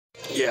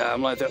Yeah,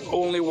 I'm like the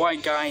only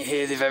white guy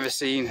here they've ever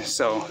seen,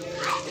 so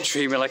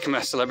treat me like I'm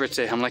a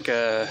celebrity. I'm like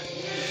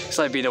it's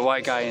like being a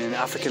white guy in an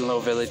African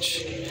little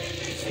village.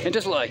 It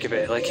does look like a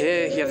bit, like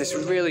here you have this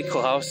really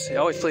cool house. It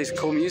always plays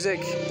cool music.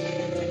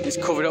 It's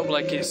covered up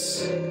like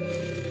it's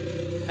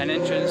an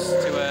entrance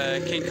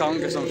to King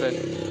Kong or something.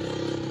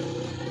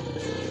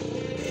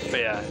 But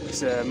yeah,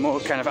 it's a more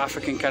kind of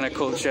African kind of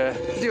culture.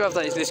 They do have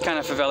this kind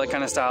of favela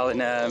kind of style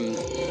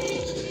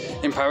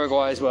in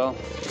Paraguay as well.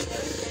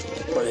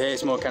 But here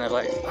it's more kind of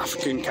like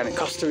African, kind of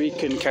Costa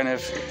Rican, kind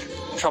of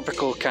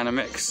tropical kind of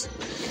mix.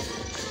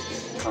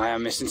 I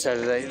am missing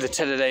the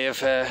Teddy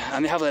of,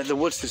 and they have like the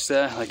woods that's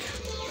there, like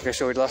I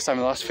showed last time in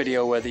the last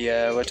video where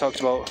where I talked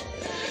about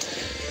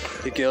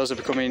the girls are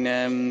becoming,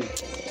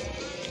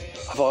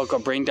 have all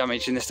got brain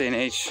damage in this day and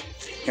age.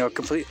 You know,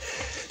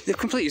 they're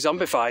completely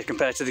zombified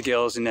compared to the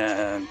girls in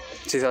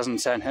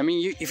 2010. I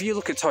mean, if you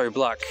look at Tori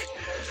Black,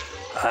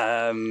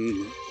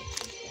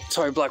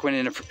 Tori Black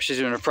she's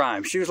in her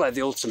prime, she was like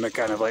the ultimate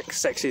kind of like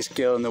sexiest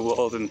girl in the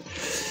world, and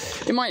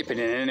in my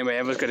opinion anyway,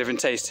 everyone's got a different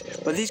taste.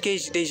 But these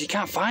days you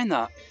can't find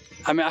that.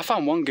 I mean, I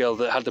found one girl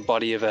that had the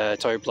body of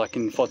Tori Black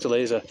in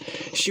Fortaleza.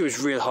 She was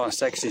really hot and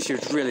sexy, she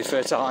was really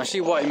fertile, and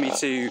she wanted me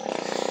to,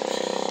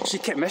 she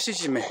kept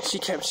messaging me, she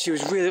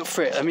was really up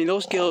for it. I mean,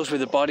 those girls with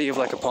the body of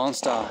like a porn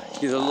star,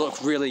 they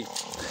look really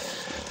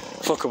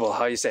fuckable,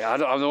 how you say it. I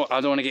don't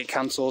want to get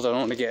cancelled, I don't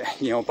want to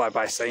get, you know,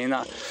 by saying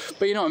that,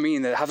 but you know what I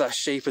mean, they have that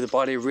shape of the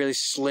body, really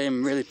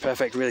slim, really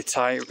perfect, really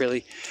tight,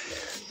 really,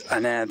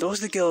 and those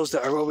are the girls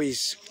that are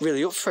always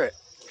really up for it.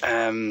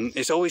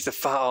 It's always the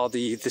fat or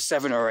the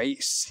 7 or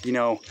 8s, you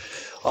know,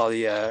 or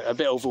the a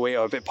bit overweight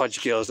or a bit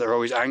podgy girls that are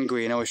always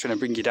angry and always trying to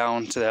bring you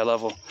down to their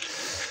level.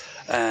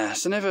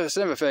 So never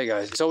fair,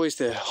 guys. It's always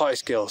the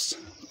hottest girls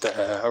that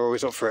are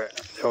always up for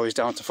it. They're always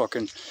down to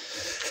fucking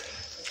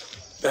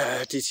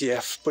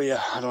DTF. But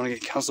yeah, I don't want to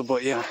get cancelled.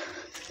 But yeah,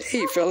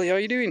 hey Philly, how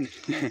you doing?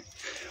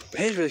 But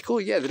here's really cool.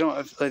 Yeah, they don't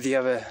have, like, they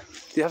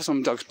have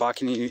some dogs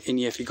barking in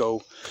you if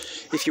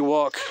you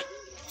walk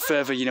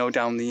further, you know,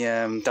 down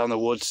the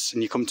woods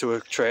and you come to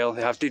a trail.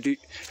 They do,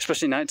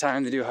 especially night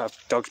time, they do have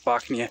dogs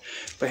barking at you.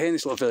 But here in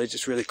this little village,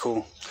 it's really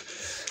cool.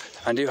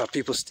 And do have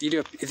people,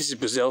 this is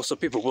Brazil, so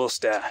people will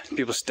stare.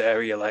 People stare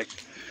at you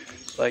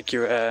like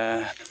you're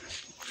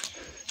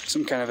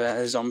some kind of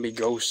a zombie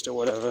ghost or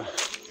whatever,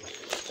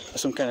 or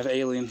some kind of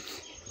alien.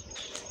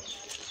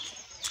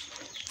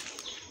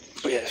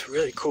 But yeah, it's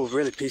really cool,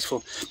 really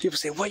peaceful. People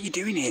say, "What are you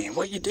doing here?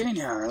 What are you doing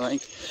here?"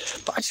 Like,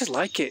 but I just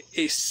like it.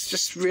 It's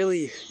just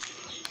really,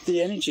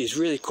 the energy is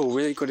really cool,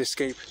 really good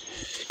escape.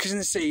 Because in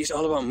the city, it's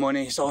all about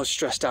money. It's all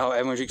stressed out.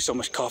 Everyone drinks so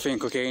much coffee and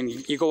cocaine.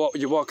 You go out,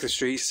 you walk the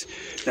streets,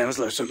 and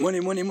everyone's like, "Money,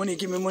 money, money!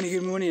 Give me money,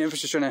 give me money!" And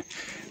everyone's just trying to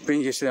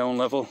bring you to their own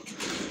level.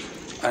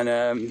 And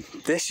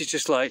this is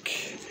just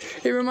like,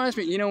 it reminds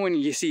me, you know, when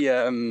you see, you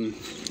know,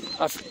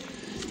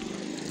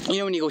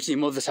 when you go to your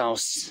mother's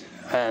house.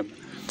 I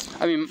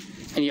mean,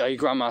 and your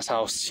grandma's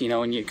house, you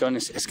know, and you're going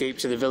to escape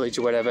to the village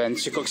or whatever, and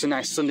she cooks a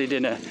nice Sunday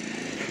dinner,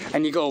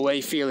 and you go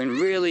away feeling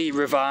really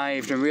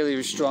revived and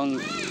really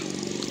strong.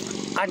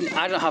 I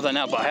don't have that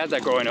now, but I had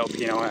that growing up,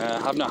 you know.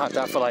 I've not had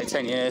that for like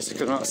 10 years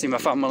because I've not seen my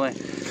family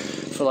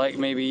for like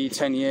maybe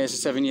 10 years or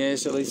 7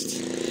 years at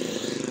least.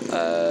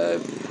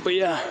 But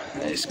yeah,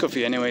 it's good for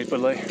you anyway, but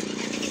like,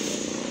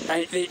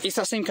 it's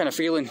that same kind of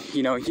feeling,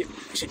 you know.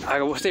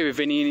 I stay with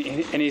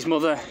Vinny and his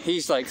mother.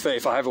 He's like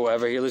 35 or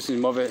whatever. He lives with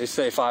his mother. He's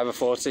 35 or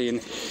 40,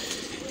 and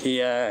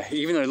he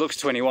even though he looks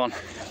 21,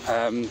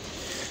 and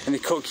they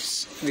cook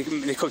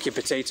your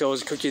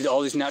potatoes, they cook you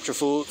all these natural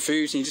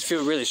foods, and you just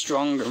feel really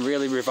strong and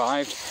really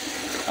revived.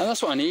 And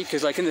that's what I need,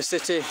 because like in the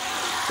city,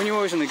 when you're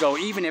always on the go,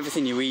 even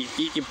everything you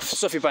eat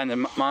stuff you buy in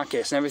the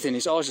markets and everything,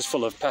 it's always just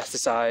full of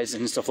pesticides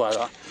and stuff like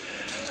that.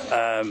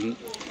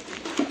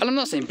 And I'm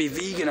not saying be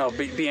vegan or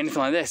be anything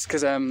like this,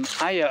 because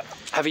I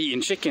have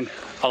eaten chicken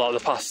a lot the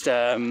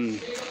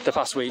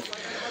past week.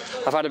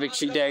 I've had a big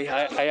cheat day.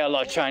 I ate a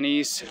lot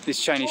of this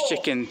Chinese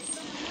chicken,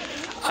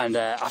 and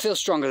I feel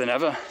stronger than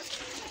ever.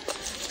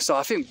 So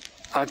I think,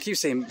 I keep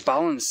saying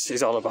balance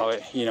is all about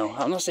it, you know.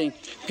 I'm not saying,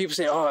 people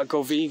say, oh, I'd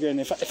go vegan.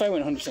 If I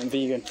went 100%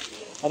 vegan,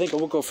 I think I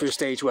would go through a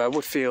stage where I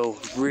would feel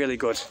really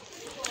good,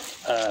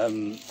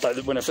 like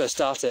when I first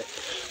started.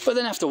 But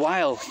then after a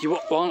while, you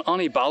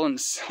only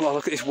balance. Well,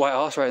 look at this white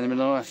horse right in the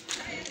middle of nowhere.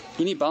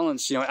 You need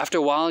balance, you know. After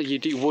a while,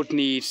 you would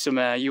need some,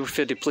 you would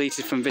feel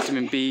depleted from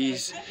vitamin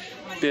Bs,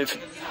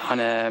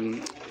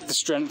 and the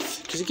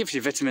strength, because it gives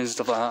you vitamins and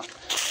stuff like that.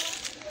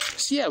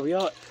 So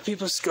yeah,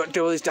 people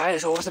do all these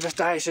diets. Oh, what's the best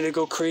diet? Should I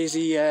go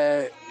crazy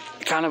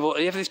carnivore?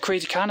 You have this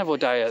crazy carnivore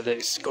diet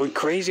that's going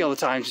crazy all the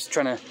time, just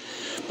trying to.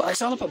 But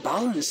it's all about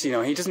balance, you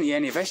know. He doesn't eat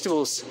any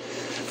vegetables.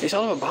 It's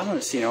all about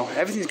balance, you know.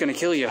 Everything's going to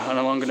kill you on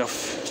a long enough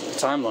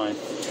timeline.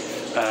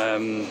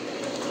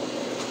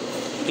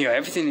 You know,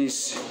 everything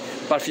is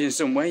bad for you in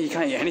some way. You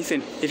can't eat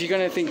anything. If you're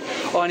going to think,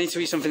 oh, I need to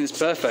eat something that's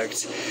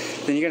perfect,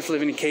 then you're going to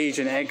live in a cage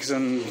and eggs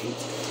and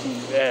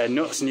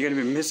nuts, and you're going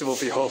to be miserable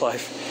for your whole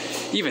life.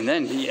 Even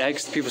then, eat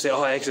eggs, people say,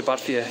 oh, eggs are bad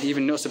for you.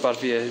 Even nuts are bad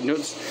for you.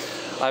 Nuts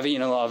I've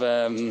eaten a lot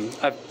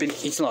of, I've been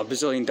eating a lot of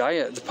Brazilian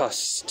diet the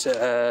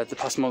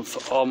past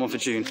month, all month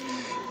of June.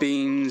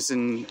 Beans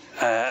and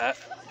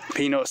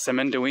peanuts,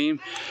 amendoim,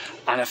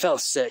 and I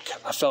felt sick.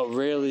 I felt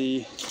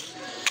really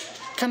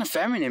kind of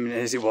feminine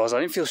as it was. I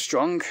didn't feel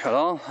strong at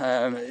all.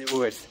 And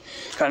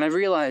I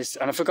realised,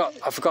 and I forgot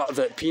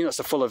that peanuts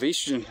are full of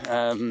estrogen,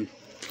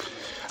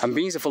 and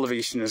beans are full of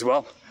estrogen as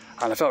well.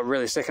 And I felt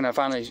really sick, and I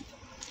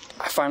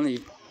finally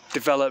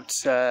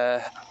developed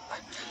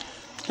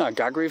not a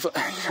gag reflex,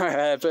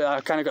 but I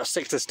kind of got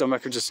sick to the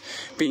stomach of just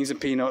beans and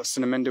peanuts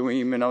and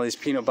amendoim and all these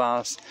peanut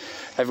bars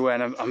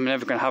everywhere, and I'm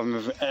never going to have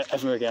them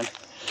ever again.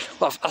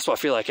 Well, that's what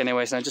I feel like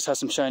anyways. And I just had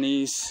some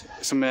Chinese,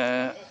 some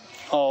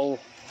all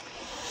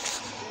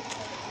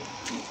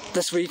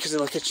this week as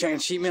like a chicken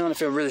cheat meal, and I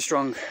feel really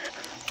strong.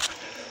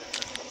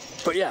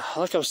 But yeah,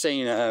 like I was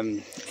saying,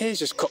 I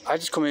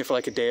just come here for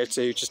like a day or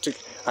two,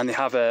 and they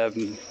have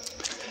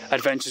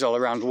adventures all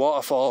around,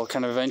 waterfall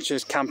kind of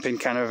adventures, camping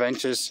kind of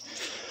adventures.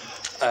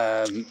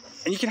 And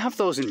you can have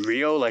those in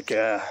Rio, like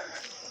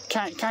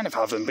kind of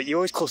have them, but you're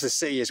always close to the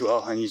city as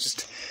well, and you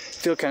just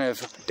feel kind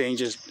of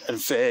dangerous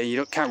and fear.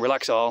 You can't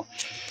relax at all.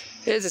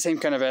 It's the same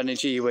kind of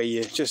energy where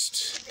you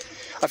just,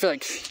 I feel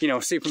like, you know,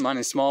 Superman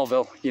in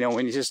Smallville, you know,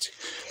 when he just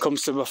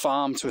comes to a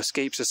farm to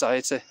escape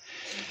society.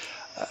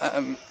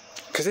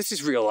 Because this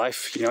is real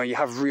life, you know, you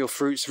have real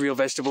fruits, real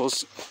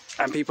vegetables,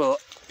 and people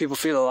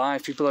feel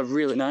alive. People are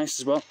really nice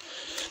as well.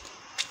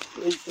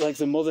 Like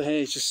the mother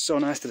here is just so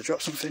nice to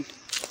drop something.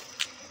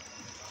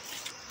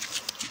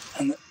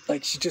 And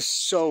like she's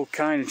just so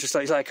kind, just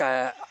like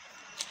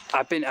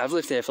I've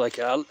lived here for like,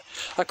 I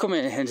come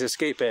in here to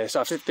escape here, so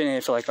I've been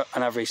here for like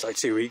an average like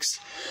 2 weeks,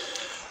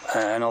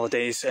 and all the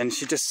days, and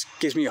she just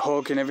gives me a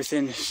hug and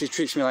everything. She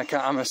treats me like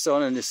I'm her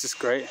son, and it's just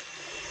great.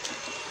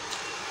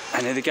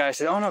 And then the guy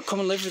said, oh no, come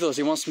and live with us,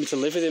 he wants me to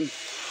live with him.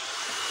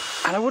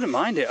 And I wouldn't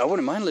mind it, I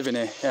wouldn't mind living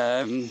here.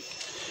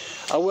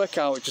 I work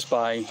out just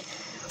by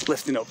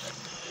lifting up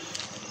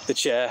the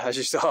chair, as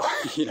you saw,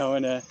 you know,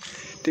 and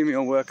do my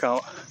own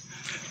workout.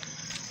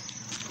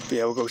 But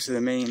yeah, we'll go to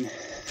the main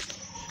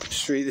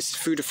street. This is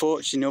Food of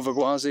Fortune, Nova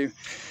Iguazu,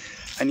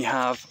 and you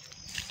have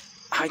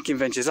hiking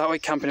ventures that way,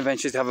 camping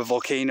adventures. They have a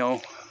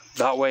volcano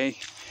that way,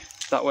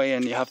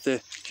 and you have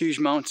the huge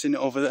mountain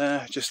over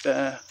there, just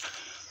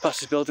past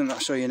this building that I'll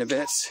show you in a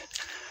bit.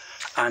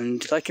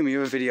 And like in my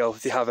other video,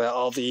 they have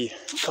all the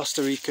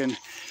Costa Rican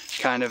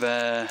kind of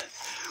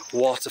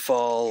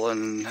waterfall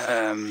and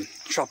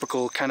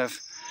tropical kind of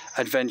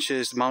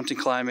adventures, mountain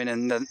climbing,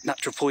 and the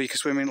natural pool you can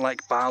swim in,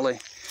 like Bali.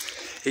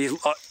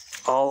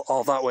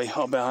 All that way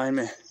up behind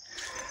me,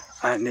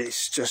 and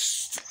it's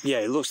just, yeah,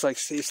 it looks like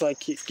it's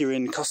like you're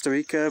in Costa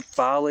Rica,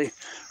 Bali,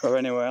 or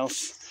anywhere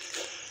else.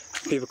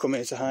 People come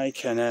here to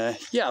hike, and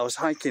yeah, I was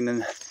hiking,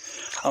 and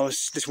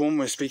this woman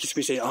was speaking to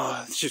me saying,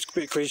 oh, she's a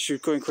bit crazy, she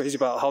was going crazy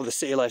about how the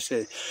city life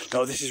is.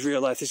 No, this is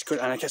real life, this is good.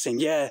 And I kept saying,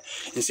 yeah,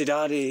 in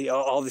Cidade,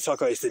 all they talk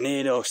about is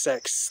dinero,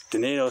 sex.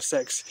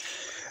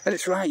 And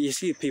it's right, you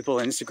see people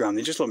on Instagram,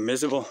 they just look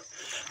miserable,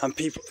 and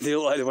people, they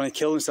look like they want to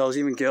kill themselves,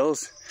 even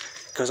girls,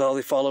 because all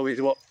they follow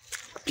is what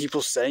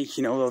people say,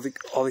 you know,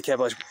 all they care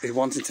about is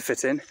wanting to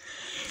fit in.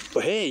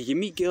 But hey, you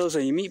meet girls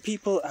and you meet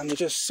people, and they're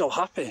just so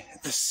happy.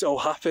 They're so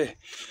happy.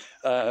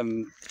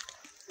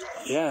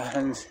 Yeah,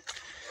 and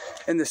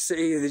in the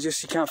city,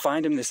 you can't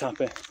find them this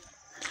happy.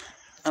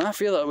 And I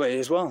feel that way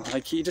as well.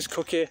 Like, you just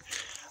cook it.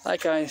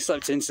 Like, I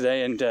slept in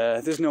today, and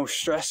there's no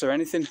stress or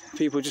anything.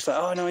 People are just like,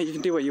 oh no, you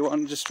can do what you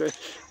want, just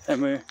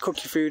and we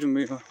cook your food, and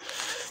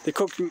they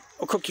cook your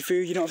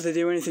food. You don't have to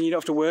do anything. You don't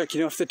have to work.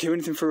 You don't have to do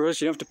anything for us.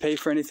 You don't have to pay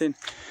for anything.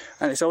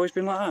 And it's always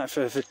been like that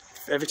for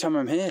every time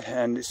I'm here,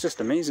 and it's just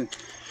amazing.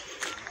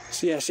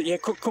 So yeah,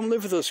 come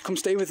live with us. Come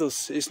stay with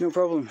us. It's no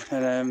problem.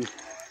 And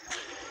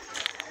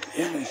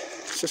yeah,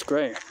 it's just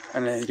great.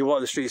 And you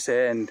walk the streets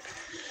here, and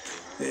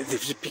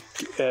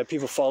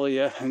people follow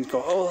you and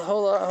go, oh,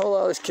 hold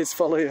on, this kid's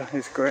follow you.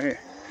 It's great.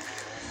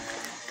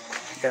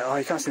 Yeah, oh,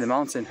 you can't see the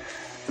mountain.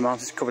 The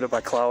mountain's covered up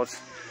by clouds.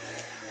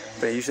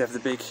 But you usually have the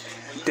big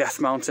Death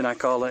Mountain, I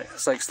call it.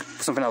 It's like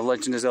something out of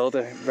Legend of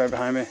Zelda right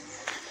behind me.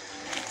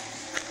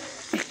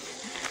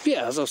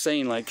 Yeah, as I was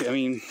saying, like, I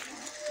mean,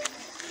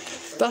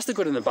 that's the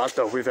good and the bad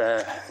though with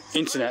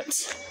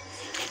internet.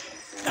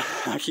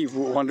 I keep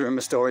wandering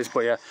my stories,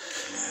 but yeah,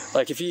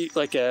 like if you,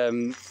 like,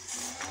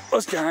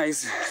 us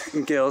guys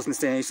and girls in this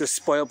day and age are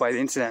spoiled by the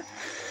internet.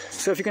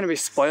 So if you're going to be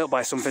spoiled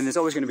by something, there's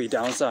always going to be a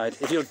downside.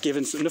 If you're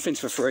given nothing's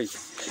for free.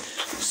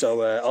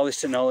 So all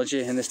this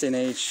technology in this day and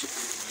age,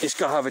 it's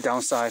got to have a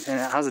downside, and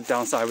it has a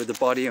downside with the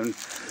body and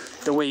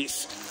the way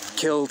it's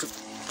killed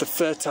the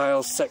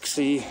fertile,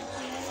 sexy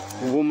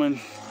woman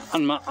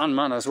and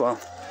man as well,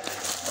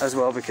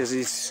 because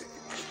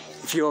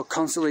if you're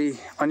constantly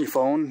on your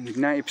phone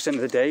 90%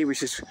 of the day,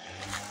 which is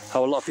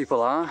how a lot of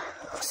people are,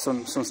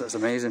 Sunset's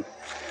amazing.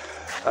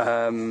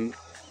 Then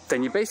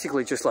you're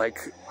basically just like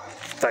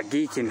that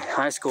geek in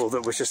high school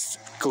that was just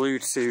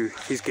glued to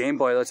his Game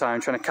Boy all the time,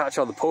 trying to catch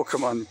all the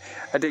Pokemon,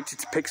 addicted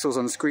to pixels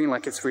on the screen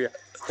like it's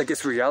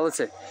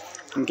reality,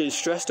 and getting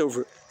stressed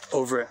over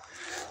it.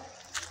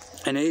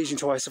 and aging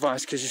twice as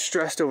fast because you're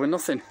stressed over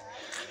nothing.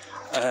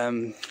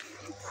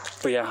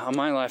 But yeah, on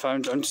my life,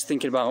 I'm just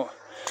thinking about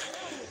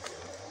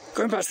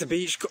going back to the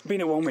beach,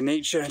 being at one with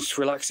nature, just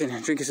relaxing,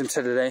 drinking some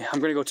Teh Day. I'm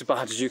going to go to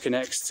Baja de Juca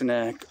next, and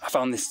I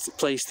found this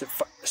place that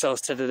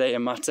sells Teh Day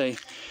and mate.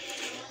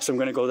 So I'm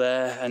going to go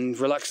there and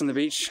relax on the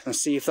beach and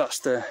see if that's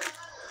the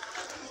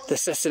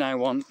setting I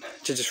want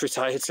to just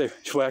retire to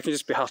where I can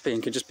just be happy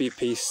and can just be at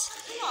peace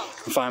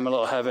and find my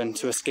little heaven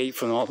to escape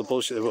from all the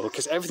bullshit of the world.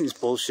 Because everything's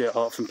bullshit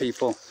out from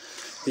people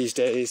these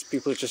days.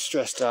 People are just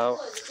stressed out.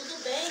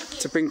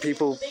 To bring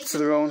people to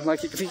their own,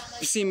 like if you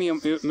see me on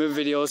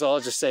movie videos, all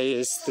I'll just say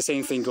is the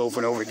same thing over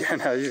and over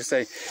again. I just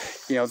say,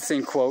 you know, the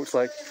same quote,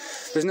 like,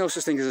 there's no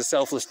such thing as a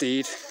selfless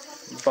deed,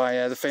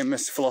 by the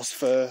famous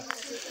philosopher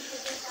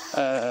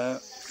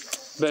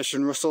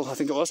Bertrand Russell, I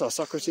think it was, or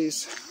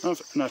Socrates. No,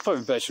 it's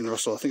probably Bertrand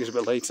Russell, I think it's a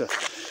bit later.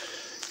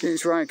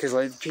 It's right, because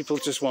like people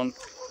just want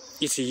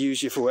you to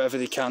use you for whatever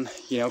they can,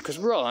 you know, because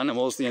we're all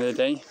animals at the end of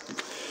the day.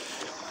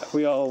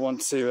 We all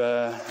want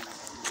to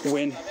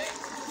win,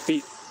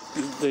 beat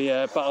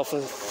the battle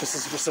for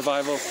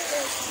survival,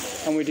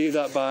 and we do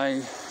that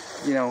by,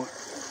 you know,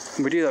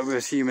 we do that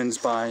with humans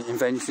by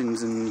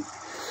inventions and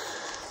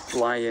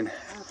lying,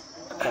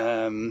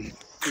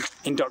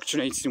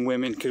 indoctrinating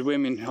women, because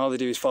women, all they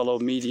do is follow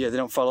media. They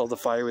don't follow the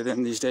fire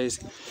within these days.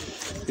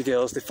 The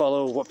girls, they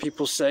follow what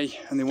people say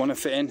and they want to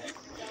fit in,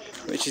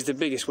 which is the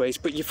biggest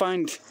waste. But you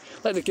find,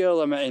 like the girl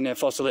I met in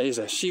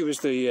Fortaleza, she was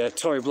the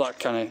Tory Black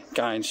kind of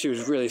guy, and she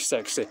was really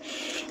sexy.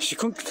 She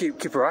couldn't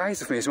keep her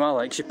eyes off me as well.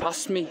 Like, she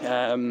passed me.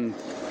 I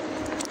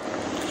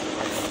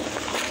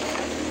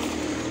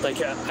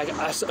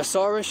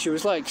saw her. She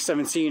was like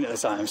 17 at the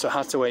time, so I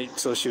had to wait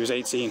till she was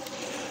 18.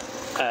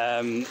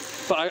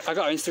 But I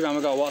got her Instagram,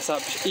 I got her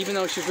WhatsApp. Even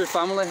though she was with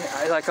family,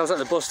 I was at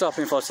the bus stop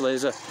in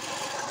Fortaleza,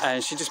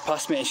 and she just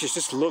passed me and she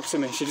just looked at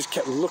me. She just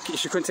kept looking.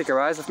 She couldn't take her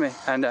eyes off me,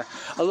 and I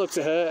looked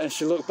at her and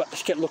she looked back.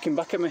 She kept looking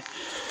back at me.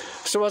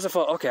 So as I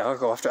thought, okay, I'll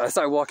go after her, I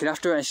started walking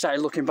after her, and she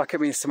started looking back at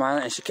me and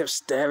smiling, and she kept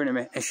staring at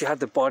me, and she had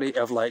the body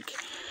of like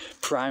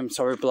prime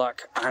Tory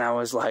Black, and I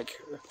was like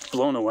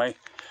blown away.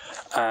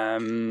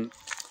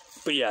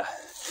 But yeah,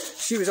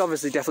 she was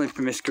obviously definitely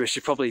promiscuous. She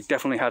probably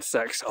definitely had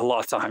sex a lot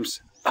of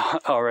times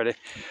already.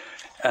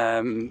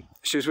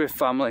 She was with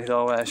family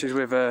though. She was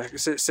with her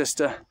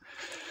sister.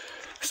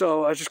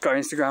 So I just got her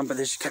Instagram, but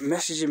then she kept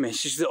messaging me.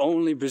 She's the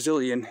only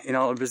Brazilian in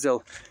all of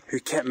Brazil who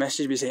kept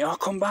messaging me saying, "Oh,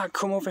 come back,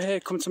 come over here,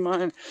 come to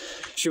mine."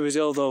 She was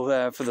ill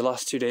though for the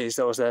last 2 days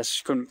that I was there. So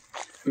she couldn't.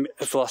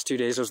 For the last 2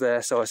 days I was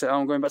there, so I said, "Oh,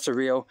 I'm going back to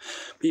Rio."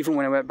 But even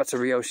when I went back to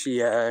Rio, she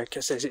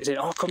kept saying,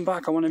 "Oh, come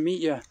back, I want to meet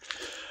you."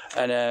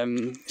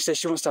 And she said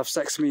she wants to have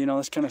sex with me and all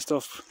this kind of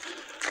stuff.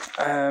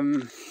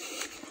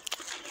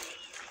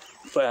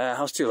 But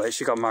I was too late.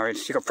 She got married,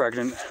 she got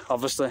pregnant,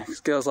 obviously.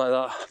 Girls like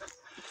that,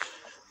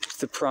 it's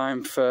the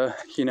prime for,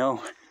 you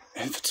know,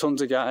 for tons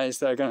of guys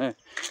that are going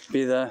to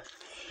be there.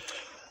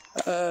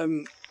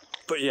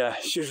 But yeah,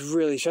 she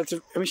had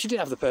to, I mean, she did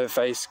have the perfect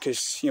face,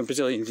 because, you know,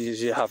 Brazilians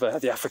usually have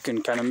the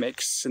African kind of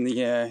mix, and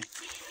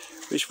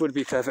which would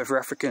be perfect for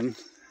African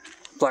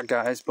black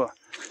guys, but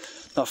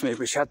not for me.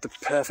 But she had the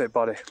perfect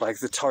body, like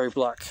the Tory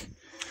Black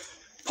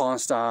porn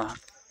star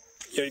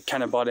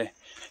kind of body.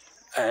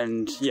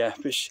 And yeah,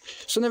 but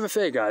so never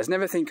fear, guys.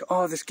 Never think,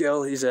 oh, this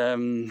girl is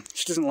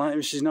she doesn't like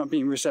me, she's not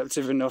being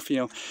receptive enough. You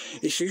know,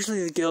 it's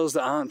usually the girls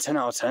that aren't 10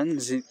 out of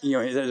 10s. You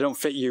know, that don't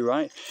fit you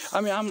right. I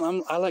mean,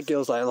 I like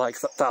girls that are like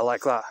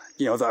that.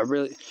 You know, that are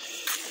really,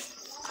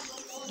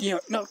 you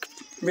know, not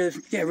really,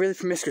 yeah, really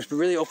promiscuous, but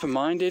really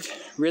open-minded,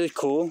 really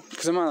cool.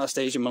 Because I'm at that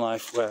stage in my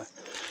life where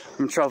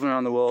I'm traveling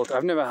around the world.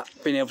 I've never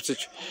been able to,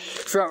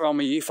 throughout all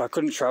my youth, I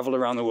couldn't travel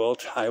around the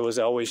world. I was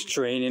always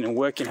training and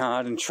working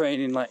hard and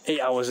training like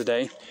 8 hours a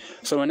day.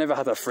 So I never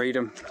had that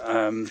freedom.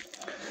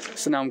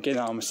 So now I'm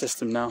getting out of my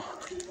system now.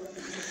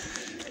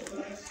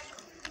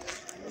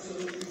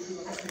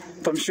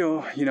 But I'm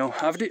sure, you know,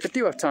 I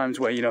do have times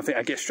where, you know,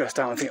 I get stressed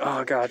out and think,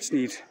 oh God, I just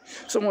need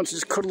someone to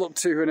just cuddle up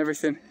to and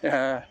everything.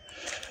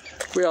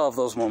 We all have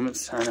those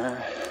moments.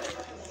 And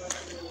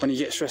when you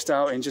get stressed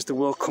out and just the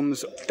world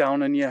comes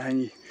down on you,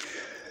 and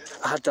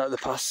I had that the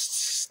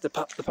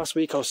past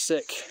week. I was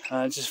sick,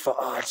 and I just thought,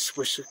 oh, I just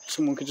wish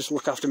someone could just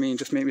look after me and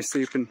just make me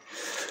sleep and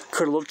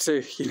cuddle up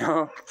to, you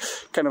know,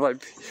 kind of like.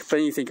 But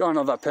then you think, oh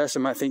no, that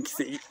person might think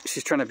that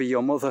she's trying to be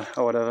your mother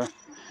or whatever.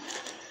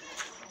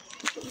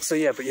 So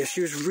yeah, but yeah,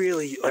 she was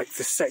really like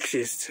the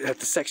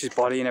sexiest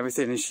body and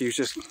everything, and she was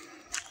just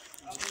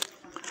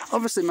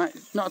obviously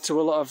not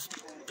to a lot of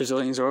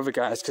Brazilians or other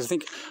guys, because I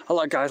think a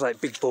lot of guys like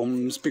big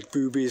bums, big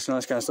boobies and all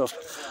this kind of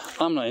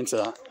stuff. I'm not into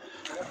that.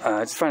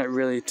 I just find it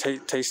really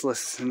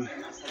tasteless, and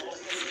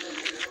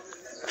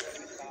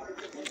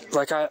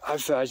like I've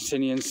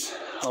Argentinians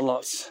a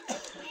lot,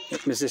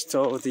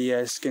 Mesisto,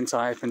 the skin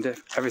type and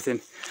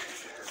everything.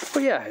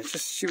 But yeah, it's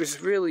just, she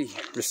was really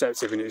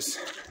receptive, and it was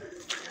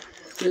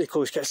really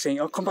cool. She kept saying,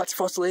 "Oh, come back to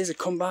Fortaleza,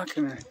 come back,"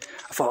 and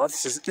I thought, oh,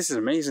 this is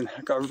amazing.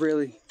 I got a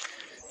really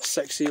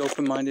sexy,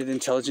 open-minded,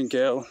 intelligent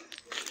girl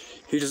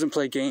who doesn't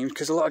play games,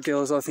 because a lot of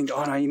girls, I think,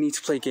 oh no, you need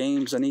to play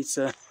games, I need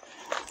to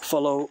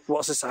follow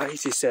what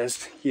society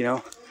says, you know,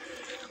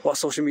 what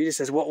social media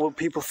says, what will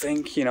people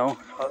think, you know.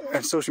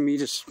 And social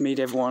media's made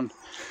everyone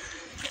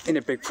in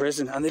a big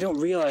prison, and they don't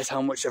realize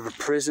how much of a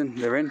prison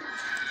they're in.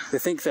 They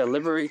think they're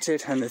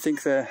liberated, and they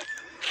think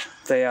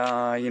they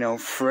are, you know,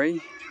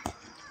 free,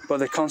 but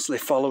they're constantly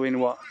following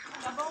what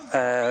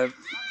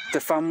the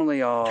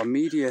family or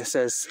media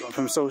says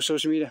from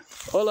social media.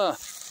 Hola!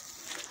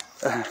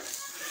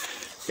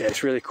 Yeah,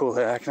 it's really cool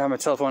here. I can have my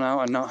telephone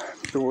out and not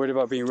be worried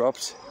about being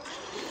robbed.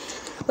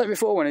 Like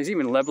before, when I was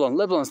even in Lebanon,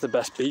 Lebanon's the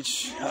best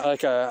beach.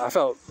 Like I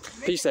felt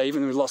peace there,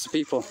 even with lots of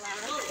people.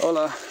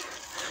 Hola!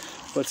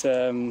 But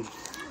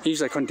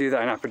usually I couldn't do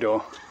that in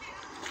Ecuador.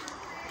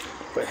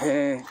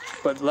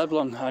 But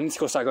Lebanon, I need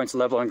to start going to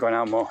Lebanon and going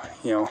out more,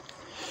 you know.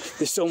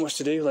 There's so much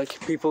to do. Like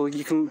people,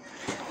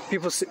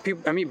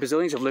 I mean,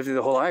 Brazilians have lived there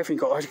their whole life, and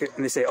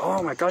they say,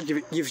 "Oh my God,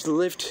 you've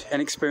lived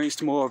and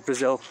experienced more of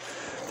Brazil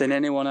than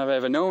anyone I've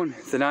ever known.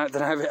 And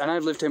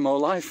I've lived here my whole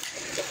life."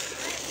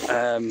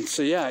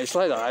 So yeah, it's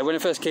like that. When I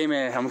first came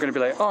here, I'm going to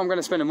be like, "Oh, I'm going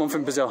to spend a month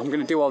in Brazil. I'm going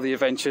to do all the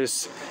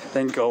adventures,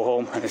 then go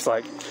home." And it's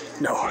like,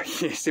 no,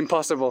 it's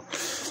impossible.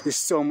 There's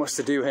so much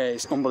to do here.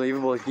 It's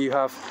unbelievable. You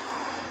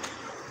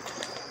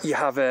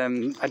have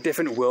a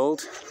different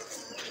world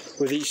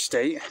with each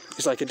state.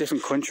 It's like a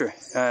different country.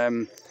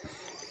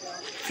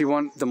 If you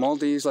want the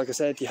Maldives, like I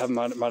said, you have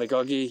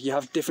Madagascar. You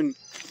have different.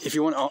 If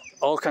you want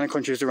all kind of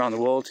countries around the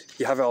world,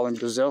 you have it all in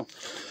Brazil.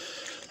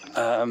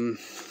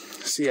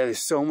 So yeah, there's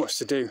so much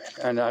to do,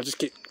 and I just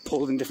get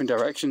pulled in different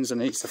directions,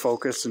 and I need to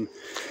focus and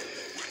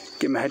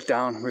get my head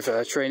down with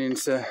training.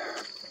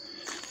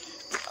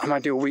 I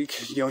might do a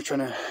week, you know, trying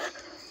to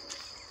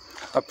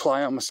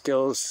apply all my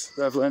skills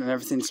that I've learned and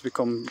everything to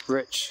become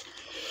rich.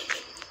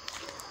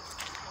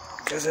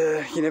 Because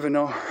you never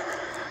know.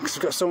 Because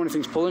I've got so many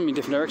things pulling me in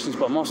different directions,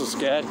 but I'm also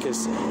scared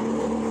because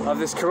of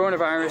this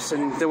coronavirus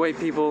and the way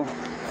people,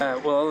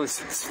 all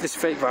this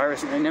fake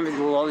virus and everything,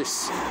 all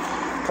this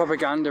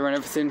propaganda and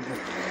everything.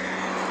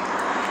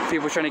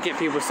 People trying to get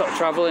people to stop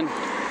traveling,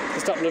 to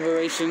stop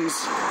liberations.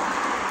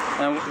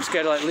 And I'm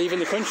scared of like leaving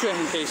the country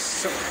in case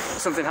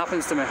something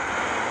happens to me.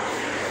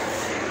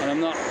 And I'm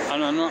not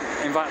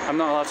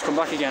allowed to come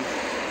back again.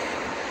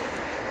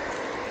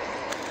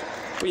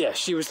 But yeah,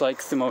 she was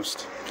like the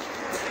most.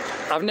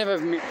 I've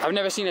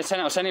never seen a 10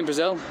 out of 10 in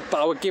Brazil,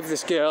 but I would give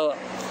this girl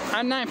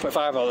a 9.5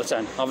 out of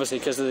 10, obviously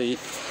because of the.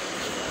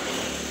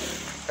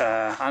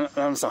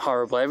 I'm so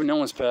horrible. No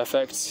one's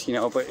perfect, you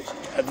know, but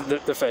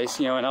the face,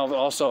 you know, and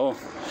also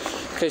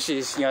because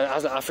she's, you know,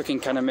 has an African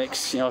kind of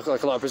mix, you know,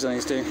 like a lot of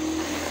Brazilians do.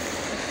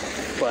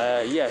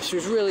 But yeah, she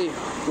was really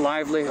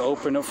lively,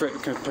 open, up for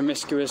it,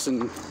 promiscuous,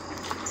 and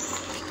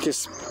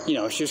because, you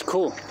know, she was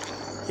cool.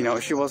 You know,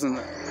 she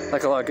wasn't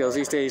like a lot of girls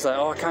these days, like,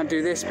 oh, I can't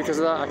do this because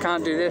of that, I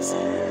can't do this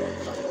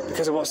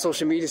because of what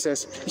social media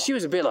says. And she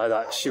was a bit like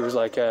that. She was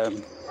like,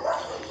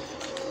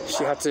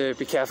 she had to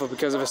be careful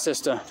because of her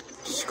sister.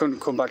 She couldn't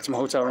come back to my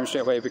hotel room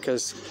straight away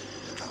because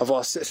of what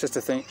her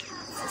sister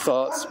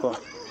thoughts. But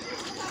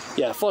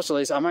yeah,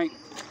 Fortaleza,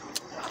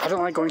 I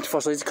don't like going to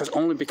Fortaleza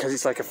only because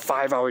it's like a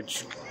 5-hour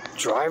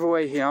drive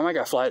away. You know, I might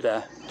get a flight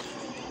there,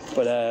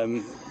 but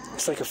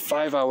it's like a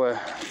 5-hour,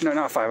 no,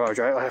 not a 5-hour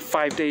drive, like a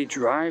 5-day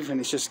drive, and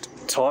it's just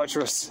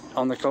torturous.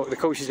 On the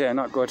coaches there are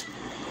not good.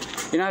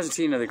 In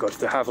Argentina they're good.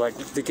 They have like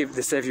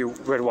they serve you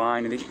red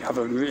wine, and they have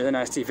a really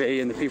nice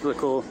TV, and the people are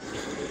cool.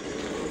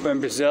 But in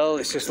Brazil,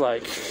 it's just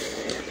like,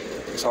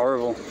 it's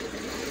horrible.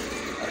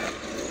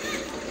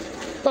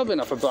 Probably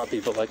not for black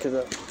people, like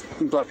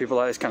black people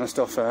like this kind of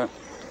stuff.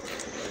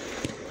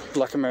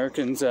 Black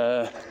Americans,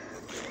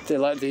 they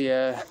like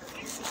the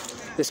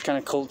this kind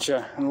of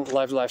culture and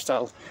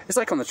lifestyle. It's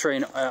like on the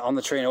train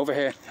over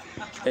here.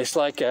 It's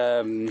like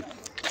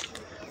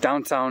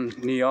downtown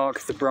New York,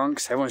 the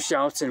Bronx. Everyone's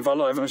shouting,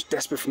 everyone's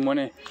desperate for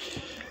money.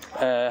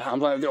 I'm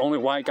like the only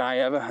white guy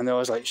ever, and they're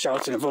always like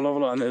shouting and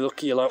and they look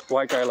at you like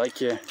white guy like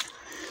they're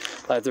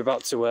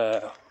about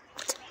to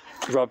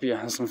rob you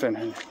or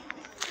something.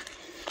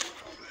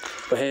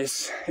 But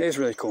it's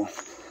really cool.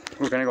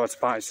 We're gonna go to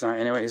party tonight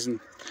anyways, and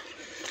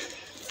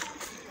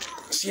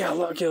so yeah, a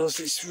lot of girls,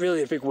 it's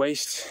really a big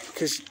waste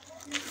because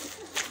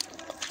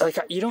like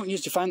you don't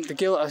usually find the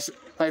girl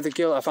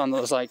I found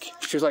that was like,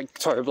 she was like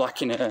Victoria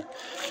Black in her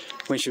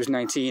when she was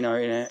 19 or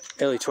in her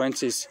early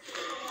 20s.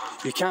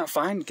 You can't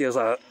find girls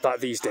like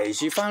that these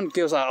days. You found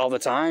girls like that all the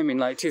time in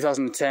like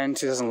 2010,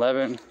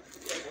 2011,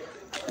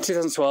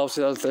 2012,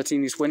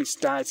 2013 is when it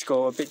started to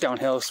go a bit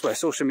downhill, where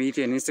social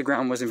media and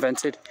Instagram was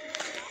invented.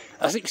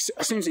 I think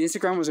as soon as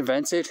Instagram was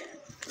invented,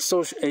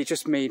 it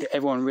just made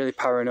everyone really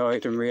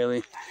paranoid and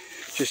really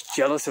just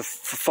jealous of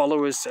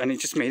followers, and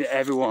it just made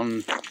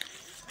everyone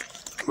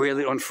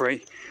really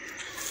unfree.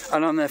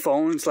 And on their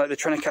phones, like they're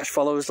trying to catch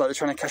followers, like they're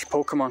trying to catch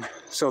Pokemon.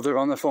 So they're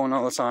on their phone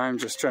all the time,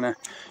 just trying to,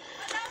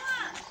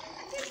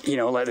 you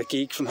know, like the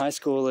geek from high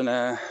school. And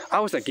I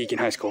was that geek in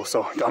high school,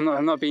 so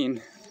I'm not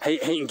being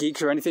hating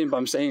geeks or anything, but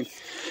I'm saying,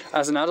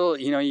 as an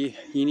adult, you know, you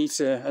need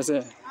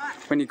to,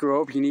 when you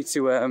grow up, you need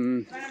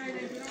to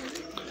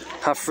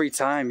have free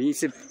time. You need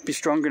to be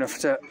strong enough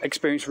to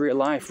experience real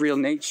life, real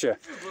nature,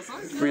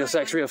 real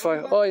sex, real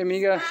fire. Oh,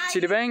 amiga,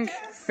 tudo bem?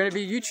 Gonna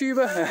be a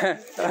YouTuber?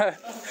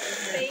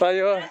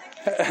 Valeu.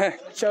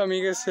 Ciao,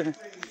 amigas.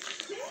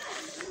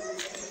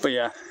 But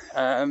yeah,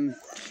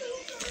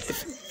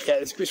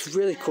 it's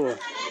really cool.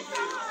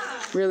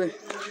 Really.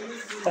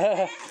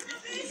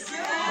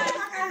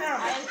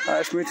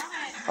 Es muito,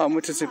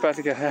 muito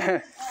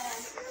simpática.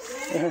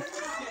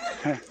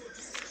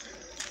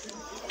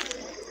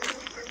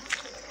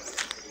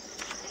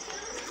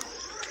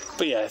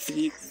 But yeah,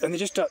 and they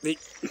just don't.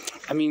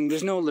 I mean,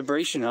 there's no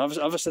liberation.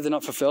 Obviously, they're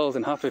not fulfilled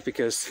and happy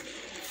because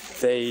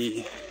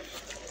they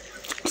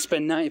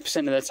spend 90%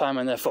 of their time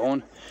on their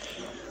phone,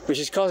 which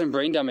is causing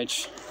brain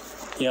damage.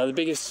 You know, the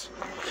biggest,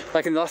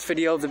 like in the last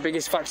video, the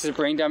biggest factors of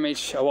brain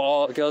damage are what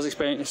all girls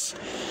experience.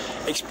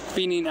 It's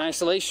being in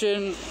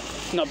isolation,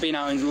 not being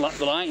out in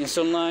the light, in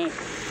sunlight,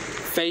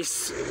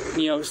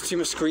 it's too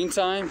much screen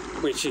time,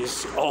 which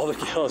is all the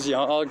girls,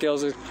 all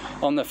girls are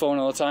on their phone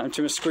all the time,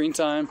 too much screen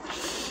time,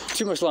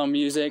 too much loud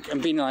music,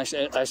 and being in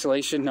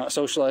isolation, not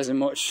socialising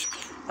much,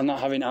 and not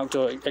having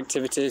outdoor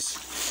activities.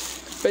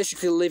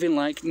 Basically living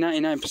like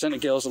 99%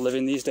 of girls are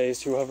living these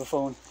days who have a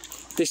phone.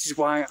 This is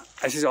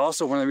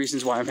also one of the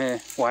reasons why I'm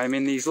here, why I'm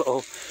in these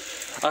little,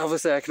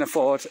 obviously I can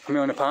afford my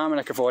own apartment,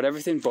 I can afford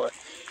everything, but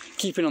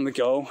keeping on the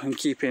go and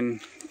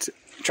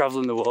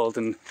traveling the world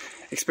and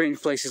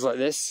experiencing places like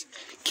this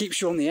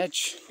keeps you on the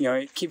edge.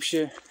 It keeps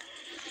you,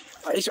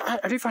 I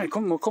do find it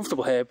more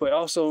comfortable here, but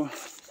also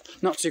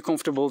not too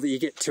comfortable that you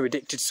get too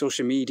addicted to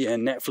social media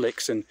and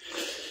Netflix and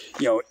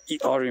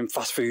ordering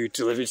fast food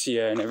delivered to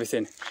you and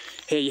everything.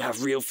 Here you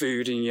have real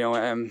food and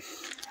you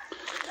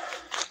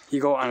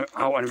go out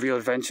on real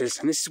adventures,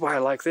 and this is why I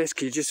like this,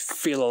 because you just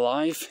feel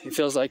alive. It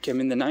feels like I'm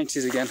in the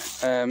 90s again.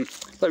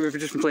 Like we've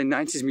just been playing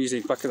 90s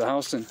music back at the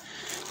house, and it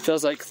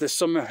feels like the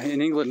summer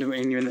in England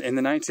when you're in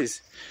the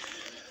 90s.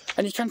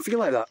 And you can feel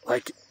like that.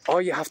 Like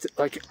all you have to,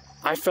 like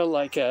I felt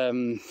like I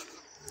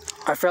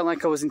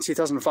was in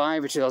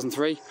 2005 or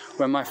 2003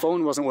 when my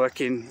phone wasn't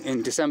working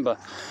in December.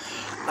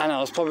 And I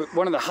was probably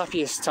one of the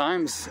happiest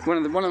times, one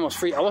of the most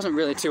free. I wasn't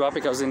really too happy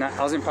because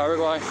I was in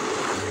Paraguay,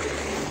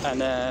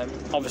 and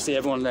obviously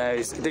everyone there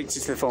is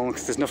addicted to the phone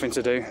because there's nothing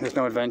to do, there's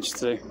no adventure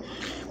to do.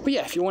 But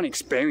yeah, if you want to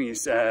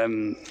experience,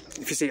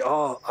 if you say,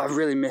 oh, I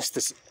really miss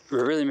this, I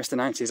really miss the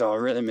 90s, or I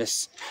really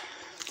miss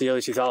the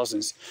early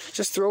 2000s,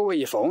 just throw away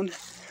your phone.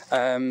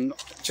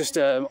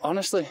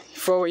 Honestly,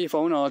 throw away your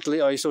phone or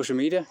delete all your social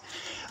media,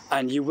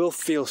 and you will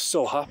feel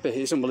so happy.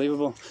 It's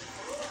unbelievable.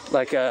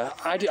 Like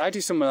I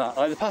do some of that.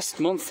 Like the past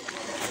month,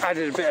 I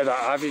did a bit of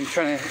that. I've been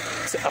I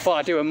thought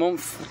I'd do a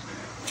month,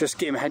 just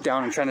getting my head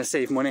down and trying to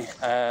save money.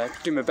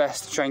 Do my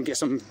best to try and get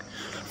some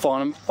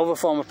other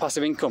form of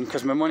passive income,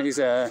 because my money's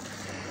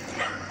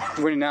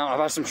running out. I've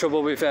had some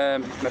trouble with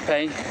my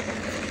pay.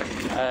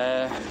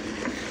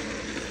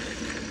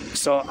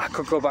 So I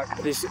could go back,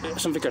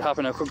 something could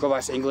happen, I could go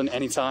back to England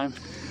anytime.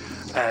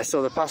 I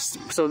said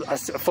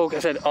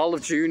all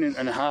of June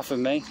and half of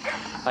May,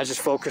 I just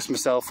focused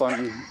myself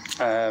on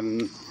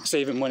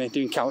saving money,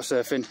 doing couch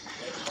surfing,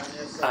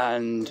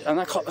 and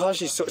that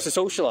causes you to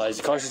socialise,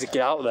 it causes you to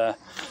get out there,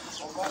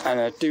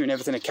 and doing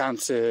everything I can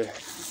to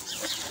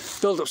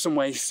build up some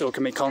ways so I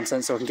can make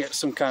content, so I can get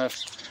some kind of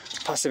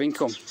passive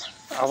income.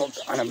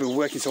 And I've been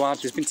working so hard.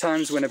 There's been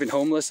times when I've been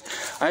homeless.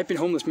 I've been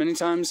homeless many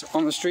times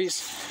on the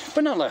streets,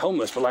 but not like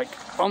homeless, but like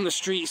on the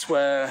streets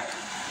where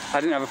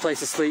I didn't have a place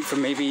to sleep for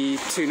maybe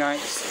 2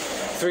 nights,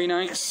 3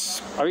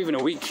 nights, or even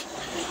a week.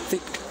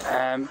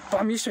 But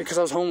I'm used to it because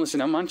I was homeless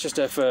in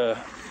Manchester for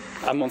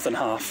a month and a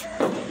half.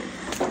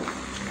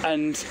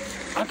 And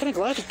I'm kind of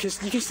glad,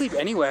 because you can sleep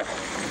anywhere.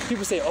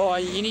 People say, oh,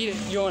 you need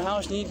your own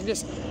house, you need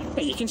this.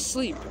 No, you can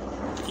sleep.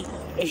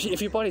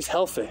 If your body's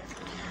healthy,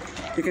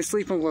 you can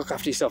sleep and look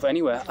after yourself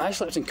anywhere. I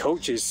slept in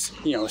coaches,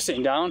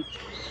 sitting down,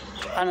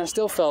 and I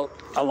still felt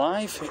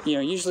alive.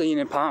 Usually in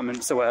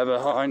apartments or whatever,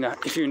 or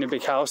if you're in a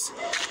big house,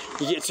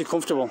 you get too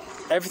comfortable.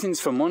 Everything's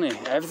for money.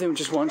 Everything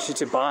just wants you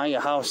to buy a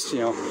house,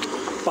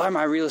 buy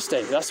my real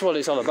estate. That's what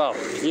it's all about.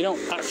 You don't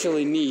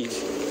actually need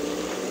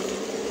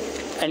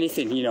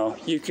anything,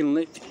 you can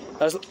live.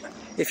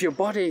 If your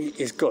body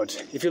is good,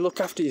 if you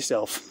look after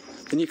yourself,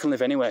 then you can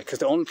live anywhere, because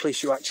the only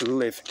place you actually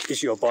live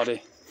is your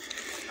body.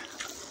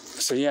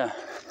 So yeah,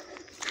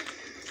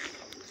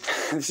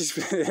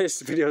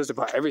 this video is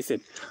about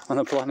everything on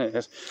the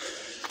planet.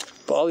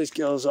 But all these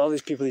girls, all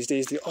these people these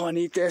days, oh, I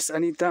need this, I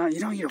need that. You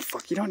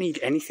don't need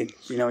anything.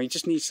 You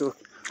just need to look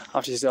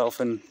after yourself,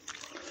 and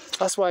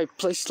that's why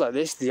places like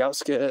this, the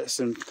outskirts,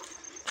 and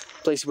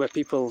places where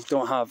people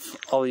don't have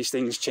all these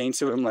things chained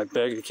to them, like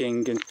Burger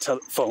King and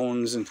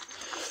phones, and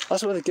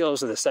that's where the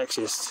girls are the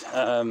sexiest.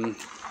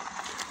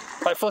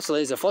 Like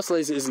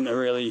Fortaleza isn't a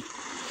really.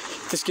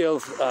 This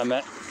girl I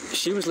met,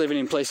 she was living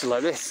in places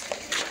like this.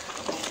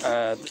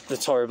 The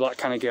Tory Black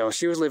kind of girl.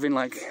 She was living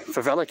like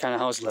favela kind of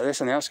houses like this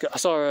on the outskirts. I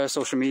saw her on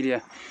social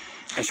media,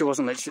 and she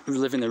wasn't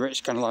living the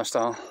rich kind of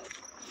lifestyle.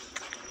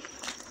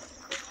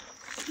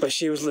 But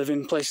she was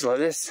living in places like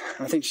this.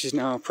 I think she's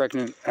now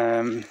pregnant.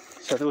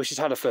 So she's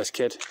had her first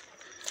kid.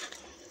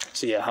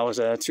 So yeah, I was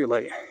too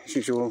late. As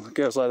usual,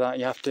 girls like that,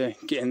 you have to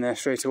get in there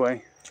straight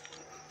away.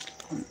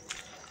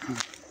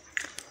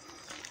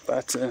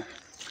 But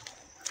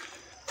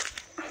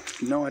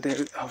no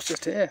idea, I was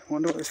just here,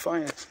 wonder what this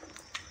fire is.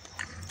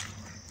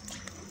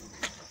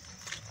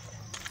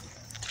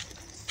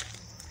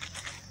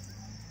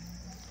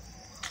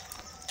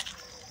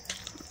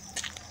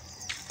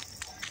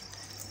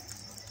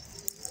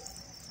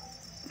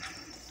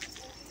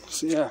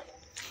 So yeah.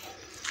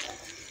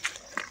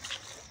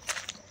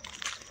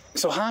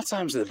 So hard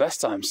times are the best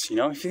times, you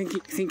know. If you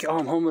think, oh,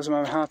 I'm homeless, I'm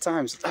having hard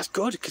times, that's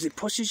good because it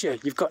pushes you.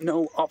 You've got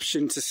no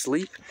option to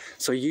sleep,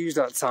 so use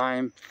that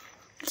time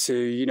to,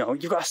 you know,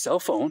 you've got a cell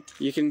phone.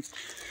 You can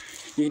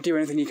do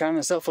anything you can on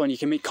a cell phone. You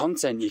can make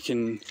content.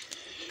 And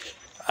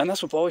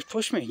that's what always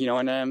pushed me, you know.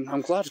 And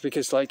I'm glad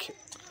because like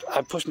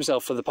I pushed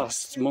myself for the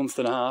past month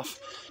and a half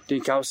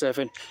doing couch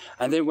surfing,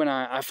 and then when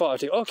I thought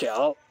I'd do, okay,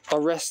 I'll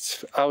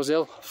rest. I was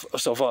ill,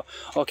 so I thought,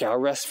 okay, I'll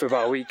rest for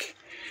about a week.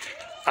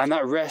 And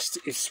that rest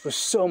was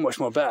so much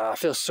more better. I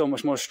feel so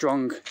much more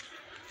strong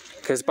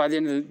because by the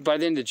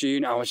end of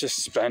June, I was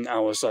just spent. I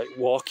was like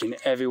walking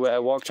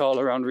everywhere. Walked all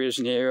around Rio de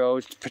Janeiro,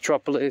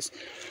 Petropolis,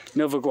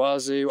 Nova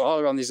Iguazu, all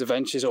around these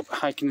adventures, up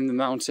hiking in the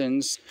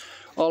mountains,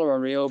 all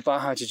around Rio,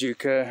 Barra de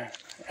Tijuca,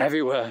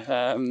 everywhere.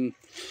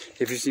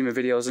 If you've seen my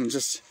videos, and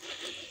just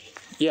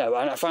yeah,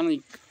 I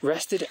finally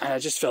rested, and I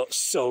just felt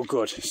so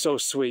good, so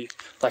sweet.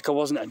 Like I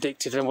wasn't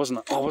addicted, I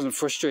wasn't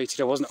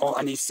frustrated, I wasn't, oh,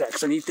 I need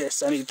sex, I need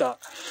this, I need that,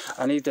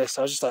 I need this.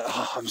 I was just like,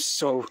 oh, I'm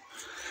so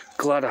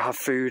glad I have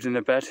food and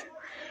a bed.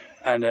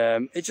 And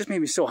it just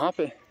made me so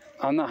happy.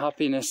 And that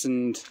happiness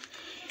and,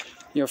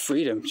 you know,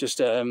 freedom,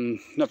 just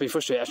not being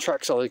frustrated,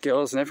 attracts all the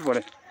girls and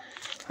everybody.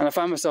 And I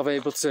find myself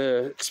able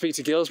to speak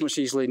to girls much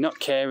easily,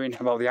 not caring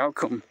about the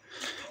outcome,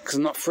 because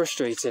I'm not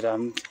frustrated.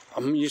 I'm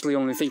usually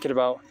only thinking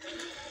about,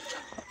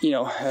 you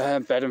know,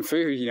 bed and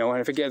food, you know, and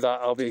if I get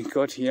that, I'll be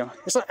good, you know.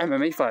 It's like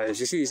MMA fighters.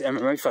 You see these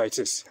MMA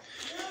fighters,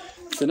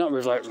 they're not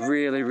with like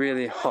really,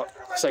 really hot,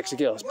 sexy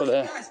girls, but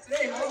they're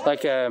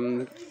like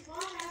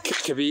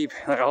Khabib,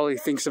 like all he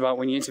thinks about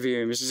when you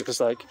interview him is just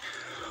like,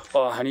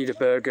 oh, I need a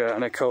burger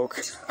and a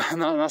Coke.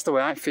 And that's the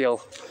way I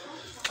feel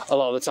a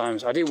lot of the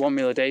times. I do one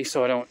meal a day,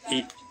 so I don't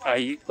eat. I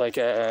eat like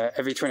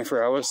every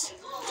 24 hours.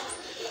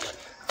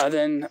 And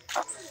then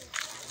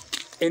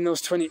in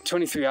those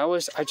 23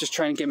 hours, I just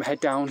try and get my head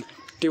down,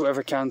 do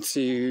whatever I can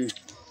to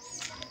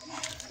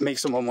make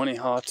some more money,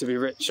 or to be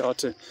rich, or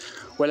to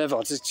whatever,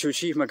 or to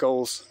achieve my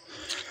goals,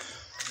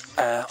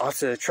 or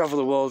to travel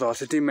the world, or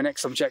to do my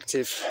next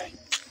objective.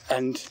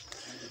 And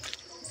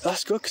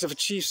that's good because I've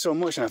achieved so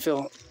much, and I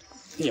feel,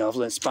 you know, I've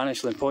learned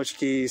Spanish, learned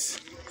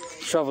Portuguese,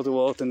 traveled the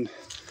world, and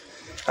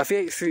if I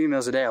ate 3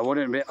 meals a day, I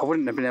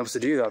wouldn't have been able to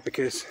do that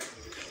because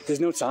there's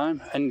no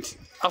time. And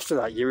after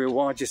that, you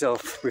reward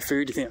yourself with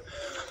food. You think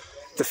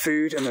the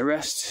food and the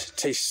rest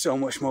tastes so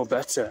much more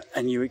better,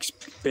 and you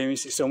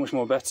experience it so much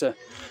more better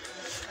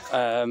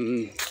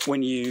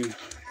when you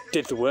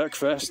did the work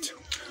first.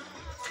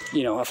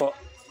 You know, I thought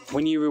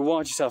when you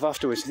reward yourself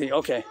afterwards, you think,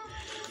 okay,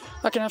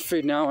 I can have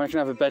food now, I can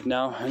have a bed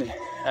now,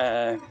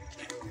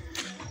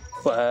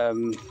 but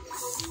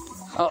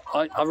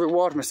I'll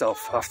reward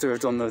myself after I've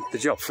done the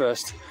job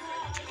first,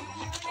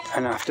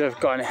 and after I've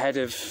gotten ahead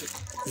of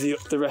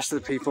the rest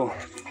of the people.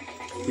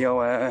 You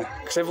know,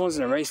 because everyone's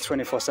in a race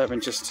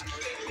 24/7, just,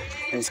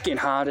 and it's getting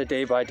harder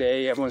day by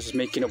day. Everyone's just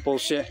making up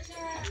bullshit.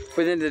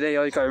 But at the end of the day,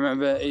 all you gotta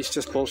remember, it's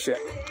just bullshit.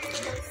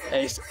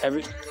 It's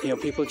you know,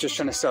 people are just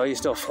trying to sell you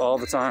stuff all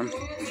the time,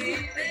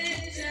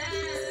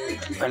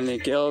 and the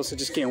girls are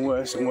just getting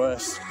worse and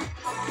worse.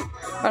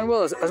 And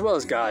as well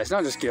as guys,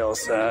 not just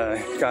girls.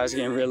 Guys are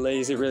getting real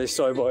lazy, really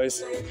soy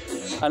boys.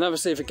 And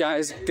obviously, for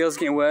girls are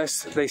getting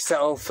worse, they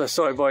settle for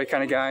soy boy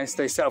kind of guys.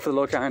 They settle for the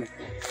low kind.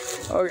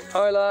 Oh,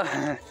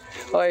 hola.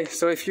 Hi.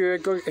 So if you're a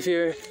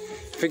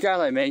guy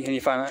like me and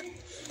you find that,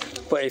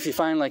 but if you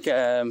find like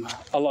a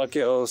lot of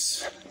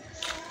girls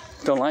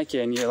don't like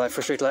you and you're like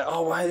frustrated, like,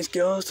 oh, why these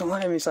girls don't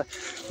like me? It's like,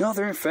 no,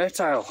 they're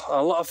infertile.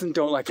 A lot of them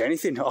don't like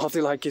anything. All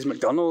they like is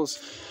McDonald's.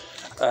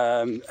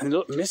 And they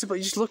look miserable.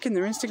 You just look in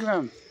their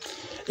Instagram.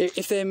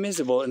 If they're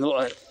miserable and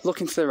look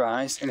into their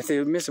eyes, and if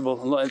they're miserable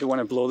and look like they want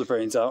to blow their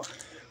brains out,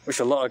 which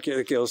a lot of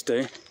the girls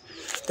do,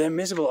 they're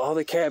miserable. All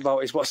they care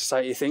about is what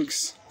society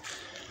thinks.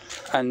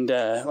 And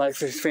like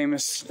the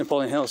famous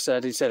Napoleon Hill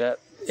said, he said,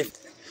 if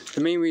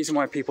the main reason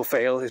why people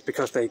fail is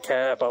because they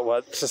care about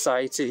what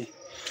society,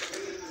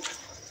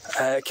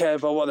 care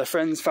about what their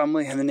friends,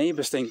 family, and the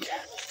neighbours think.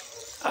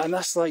 And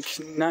that's like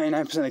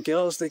 99% of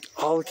girls.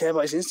 All they care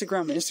about is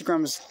Instagram.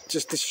 Instagram has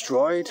just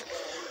destroyed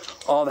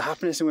all the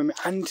happiness in women,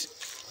 and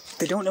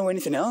they don't know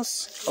anything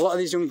else. A lot of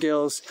these young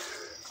girls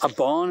are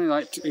born in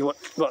like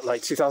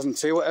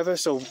 2002, whatever.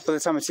 So by the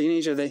time a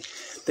teenager, they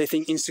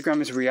think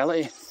Instagram is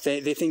reality.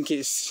 They think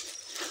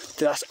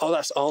that's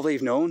all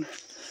they've known.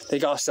 They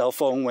got a cell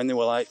phone when they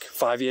were like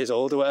 5 years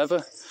old or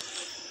whatever,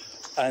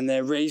 and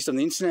they're raised on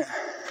the internet,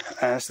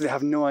 so they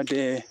have no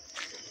idea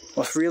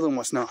what's real and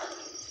what's not.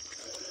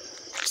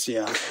 So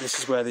yeah, this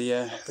is where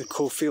the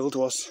coal field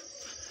was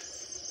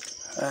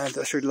that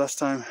I showed you last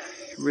time.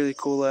 really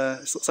cool.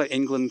 It looks like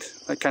England,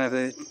 like kind of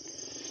the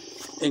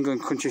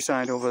England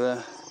countryside over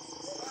there,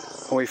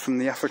 away from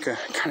the Africa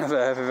kind of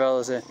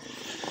favelas there.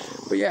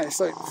 But yeah, it's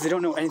like they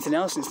don't know anything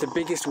else. It's the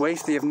biggest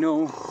waste. They have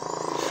no,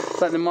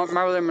 like the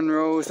Marilyn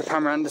Monroes, the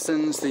Pamela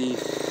Andersons, the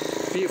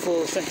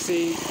beautiful,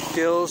 sexy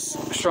girls,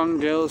 strong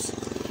girls,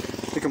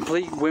 the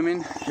complete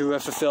women who are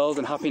fulfilled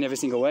and happy in every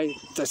single way.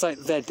 It's like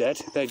they're dead,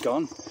 they're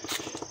gone.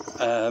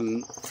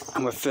 And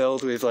we're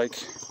filled with like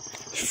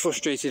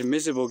frustrated,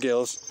 miserable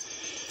girls.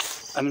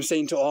 And I'm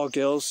saying to all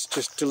girls,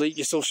 just delete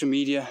your social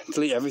media,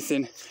 delete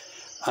everything,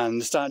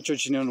 and start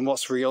judging on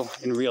what's real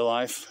in real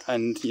life.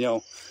 And, you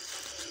know,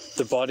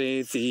 the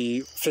body,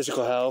 the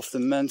physical health, the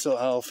mental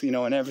health, you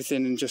know, and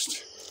everything, and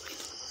just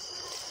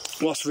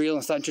what's real,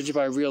 and start judging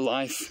by real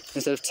life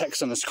instead of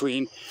text on the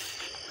screen.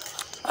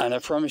 And I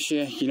promise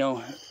you, you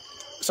know,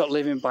 stop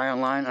living by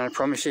online, and I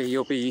promise you,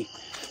 you'll be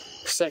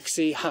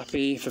sexy,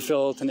 happy,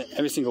 fulfilled in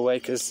every single way,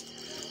 because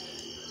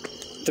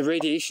the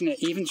radiation,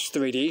 even just the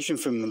radiation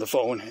from the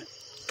phone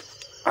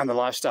and the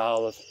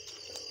lifestyle of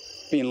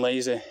being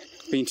lazy,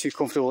 being too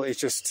comfortable, it's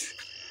just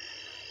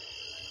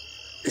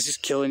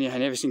killing you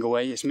in every single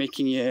way. It's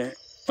making you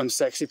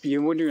unsexy.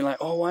 You're wondering like,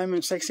 oh, why am I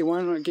unsexy? Why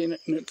am I not getting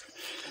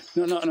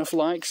not enough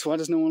likes? Why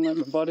does no one like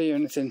my body or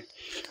anything?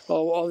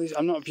 Oh, all these,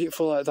 I'm not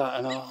beautiful like that,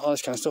 and all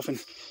this kind of stuff. And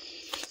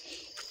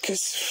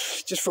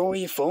because just throw away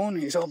your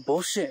phone. It's all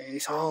bullshit.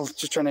 It's all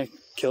just trying to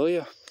kill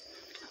you,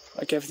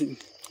 like everything.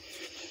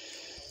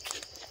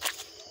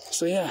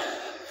 So yeah,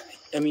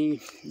 I mean,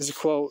 there's a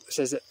quote that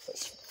says that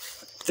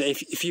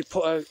if you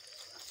put a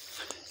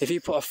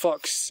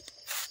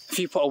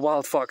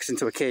wild fox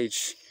into a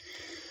cage,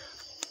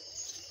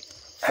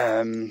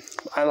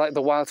 I like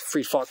the wild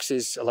free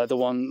foxes. I like the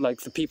one,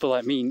 like the people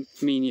like me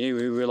and you,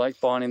 who were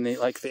like born in the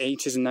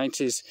 80s and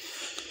 90s,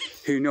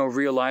 who know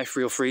real life,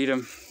 real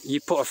freedom. You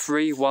put a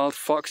free wild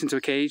fox into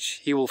a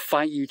cage, he will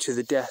fight you to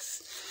the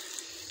death.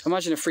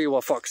 Imagine a free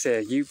wild fox here.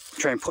 You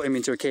try and put him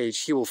into a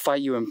cage, he will fight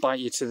you and bite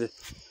you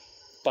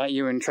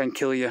and try and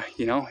kill you.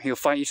 You know, he'll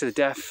fight you to the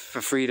death for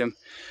freedom.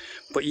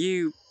 But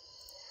you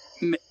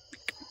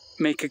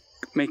make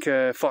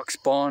a fox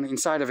born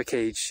inside of a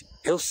cage,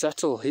 he'll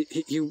settle.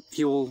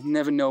 He will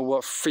never know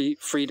what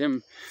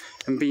freedom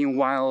and being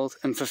wild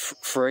and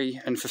free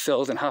and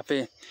fulfilled and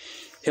happy.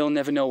 He'll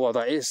never know what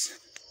that is.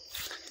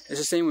 It's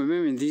the same with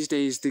women these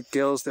days. The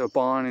girls that are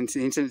born into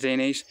the internet day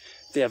and age,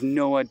 they have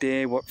no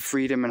idea what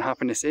freedom and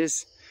happiness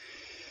is.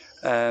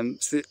 So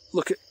they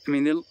look at, I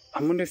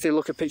wonder if they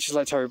look at pictures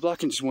like Terry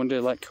Black and just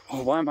wonder like,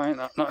 oh, why am I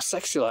not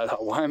sexy like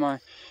that? Why am I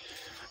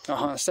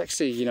not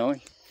sexy, you know?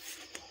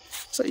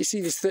 So you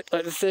see this, like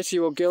the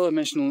 30-year-old girl I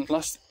mentioned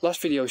last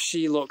video,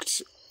 she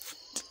looked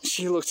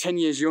 10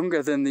 years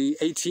younger than the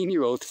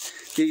 18-year-old.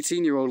 The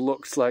 18-year-old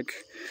looked like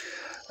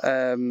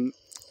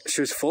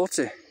she was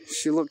 40.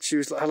 She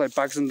had like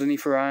bags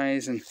underneath her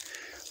eyes, and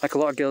like a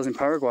lot of girls in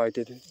Paraguay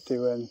did.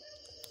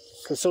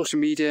 Because social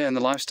media and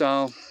the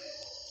lifestyle,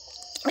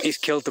 it's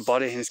killed the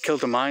body and it's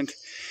killed the mind.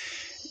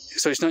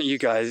 So it's not you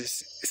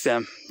guys, it's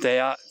them.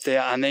 They are,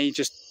 and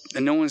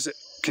no one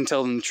can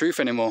tell them the truth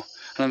anymore.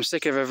 And I'm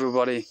sick of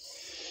everybody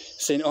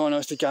saying, oh no,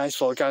 it's the guy's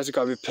fault, guys have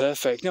got to be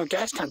perfect. No,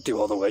 guys can't do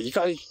all the work.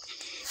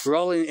 We're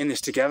all in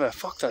this together.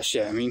 Fuck that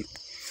shit. I mean,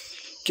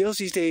 girls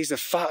these days are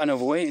fat and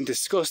overweight and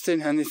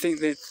disgusting, and they think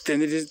they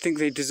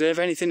deserve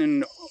anything,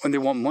 and they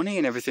want money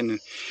and everything.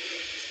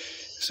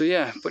 So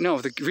yeah, but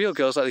no, the real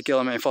girls, like the girl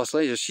I met in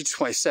Foster, she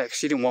just wanted sex.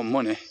 She didn't want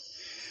money.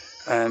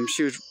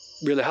 She was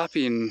really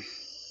happy and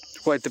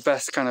wanted the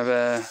best kind of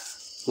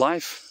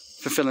life,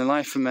 fulfilling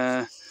life from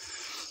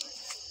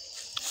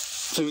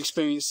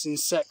experiencing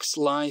sex,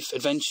 life,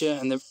 adventure,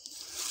 and the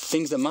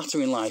things that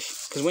matter in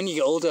life. Because when you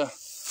get older,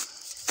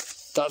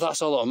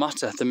 that's all that'll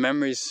matter. The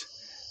memories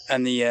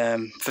and the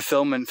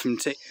fulfillment from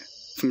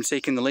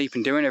taking the leap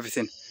and doing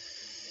everything.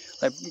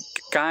 Like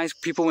guys,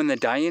 people when they're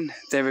dying,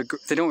 they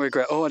don't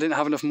regret, oh, I didn't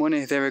have enough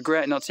money. They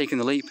regret not taking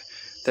the leap.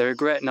 They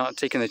regret not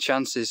taking the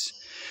chances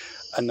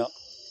and not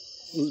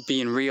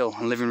being real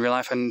and living real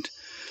life. And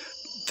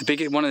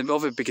one of the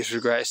other biggest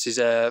regrets is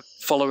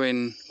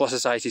following what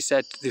society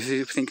said.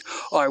 They think,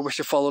 oh, I wish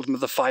I followed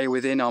the fire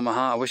within or my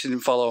heart. I wish I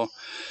didn't follow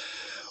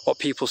what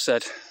people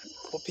said.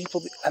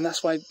 And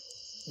that's why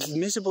they're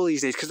miserable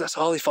these days, because that's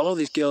all they follow,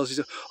 these girls.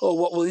 Oh,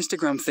 what will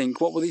Instagram think?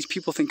 What will these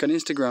people think on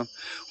Instagram?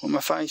 What my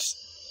face?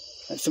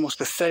 It's the most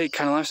pathetic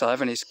kind of lifestyle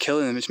ever, and it's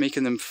killing them. It's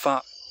making them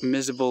fat,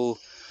 miserable,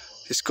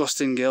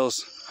 disgusting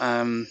girls.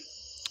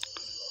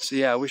 So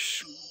yeah, I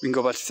wish we can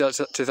go back to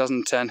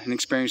 2010 and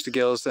experience the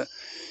girls that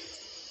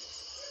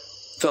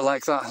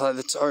like that, like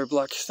the Tory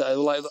Blacks, that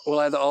will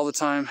like that all the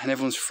time, and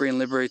everyone's free and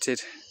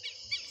liberated.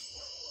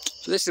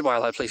 So this is why I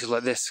like places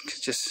like this, 'cause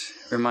it just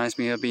reminds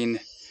me of being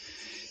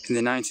in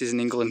the 90s in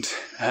England,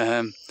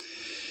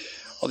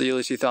 or the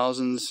early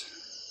 2000s.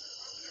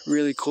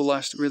 Really cool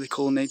life, really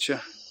cool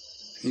nature.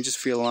 You just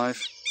feel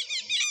alive.